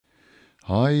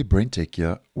Hi, BrenTech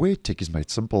here, where tech is made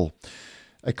simple.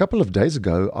 A couple of days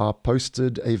ago, I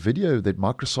posted a video that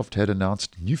Microsoft had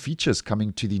announced new features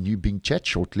coming to the new Bing chat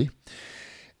shortly.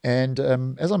 And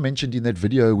as I mentioned in that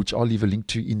video, which I'll leave a link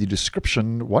to in the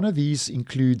description, one of these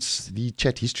includes the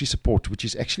chat history support, which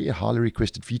is actually a highly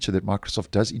requested feature that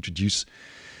Microsoft does introduce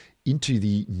into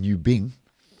the new Bing.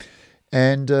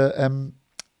 And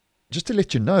just to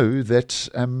let you know that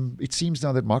it seems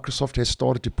now that Microsoft has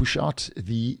started to push out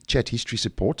the chat history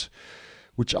support,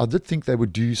 which I did think they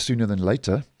would do sooner than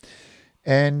later.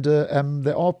 And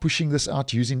they are pushing this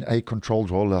out using a controlled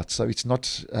rollout. So it's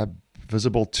not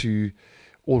visible to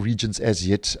all regions as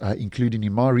yet, including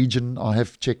in my region. I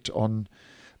have checked on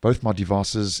both my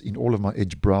devices in all of my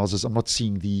Edge browsers. I'm not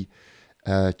seeing the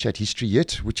chat history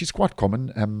yet, which is quite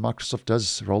common. Microsoft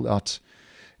does roll out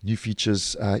new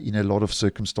features in a lot of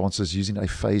circumstances using a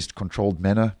phased, controlled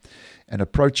manner and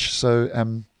approach.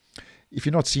 So if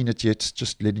you're not seeing it yet,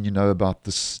 just letting you know about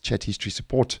this chat history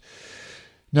support.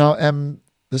 Now,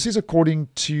 this is according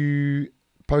to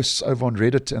posts over on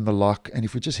Reddit and the like. And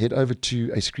if we just head over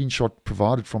to a screenshot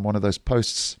provided from one of those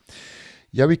posts,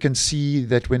 yeah, we can see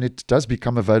that when it does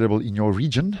become available in your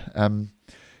region,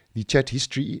 the chat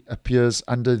history appears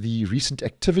under the recent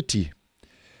activity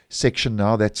section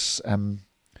now. That's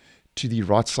to the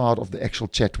right side of the actual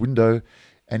chat window,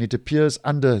 and it appears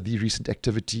under the recent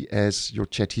activity as your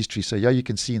chat history. So yeah, you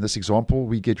can see in this example,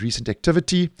 we get recent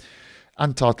activity,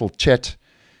 untitled chat,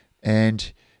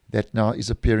 and that now is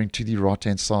appearing to the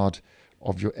right-hand side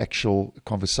of your actual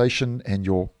conversation and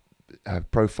your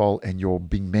profile and your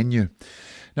Bing menu.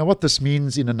 Now, what this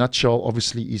means in a nutshell,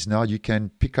 obviously, is now you can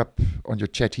pick up on your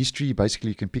chat history. Basically,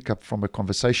 you can pick up from a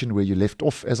conversation where you left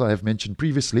off, as I have mentioned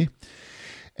previously.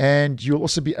 And you'll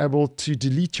also be able to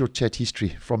delete your chat history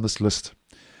from this list.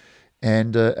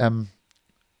 And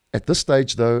at this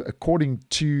stage, though, according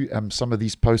to some of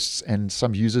these posts and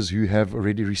some users who have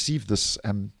already received this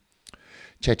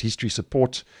chat history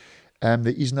support, there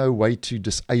is no way to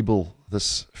disable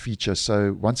this feature.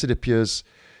 So once it appears,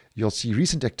 you'll see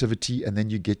recent activity, and then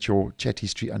you get your chat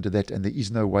history under that, and there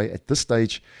is no way at this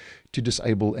stage to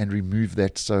disable and remove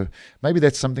that. So maybe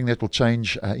that's something that will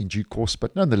change in due course,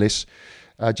 but nonetheless,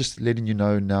 just letting you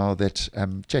know now that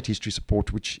chat history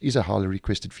support, which is a highly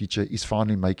requested feature, is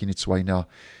finally making its way now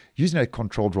using a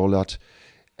controlled rollout,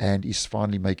 and is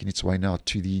finally making its way now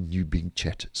to the new Bing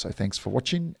chat. So thanks for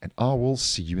watching, and I will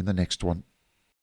see you in the next one.